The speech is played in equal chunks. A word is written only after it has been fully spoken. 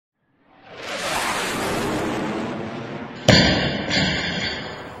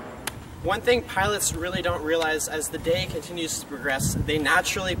One thing pilots really don't realize, as the day continues to progress, they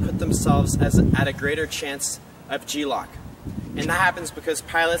naturally put themselves at a greater chance of GLOC. And that happens because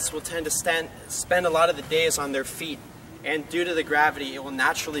pilots will tend to spend a lot of the days on their feet, and due to the gravity, it will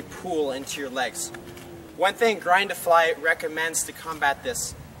naturally pool into your legs. One thing Grind to Fly recommends to combat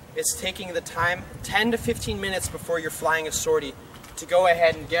this is taking the time 10 to 15 minutes before you're flying a sortie to go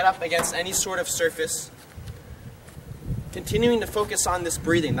ahead and get up against any sort of surface, continuing to focus on this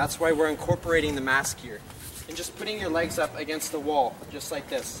breathing. That's why we're incorporating the mask here, and just putting your legs up against the wall, just like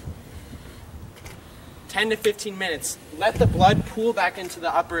this. 10 to 15 minutes. Let the blood pool back into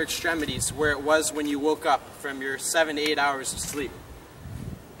the upper extremities where it was when you woke up from your 7 to 8 hours of sleep.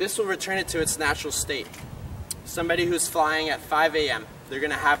 This will return it to its natural state. Somebody who's flying at 5 a.m., they're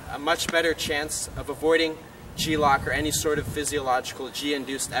going to have a much better chance of avoiding GLOC or any sort of physiological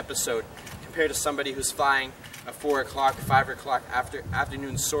G-induced episode compared to somebody who's flying a 4 o'clock, 5 o'clock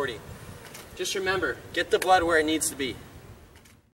afternoon sortie. Just remember, get the blood where it needs to be.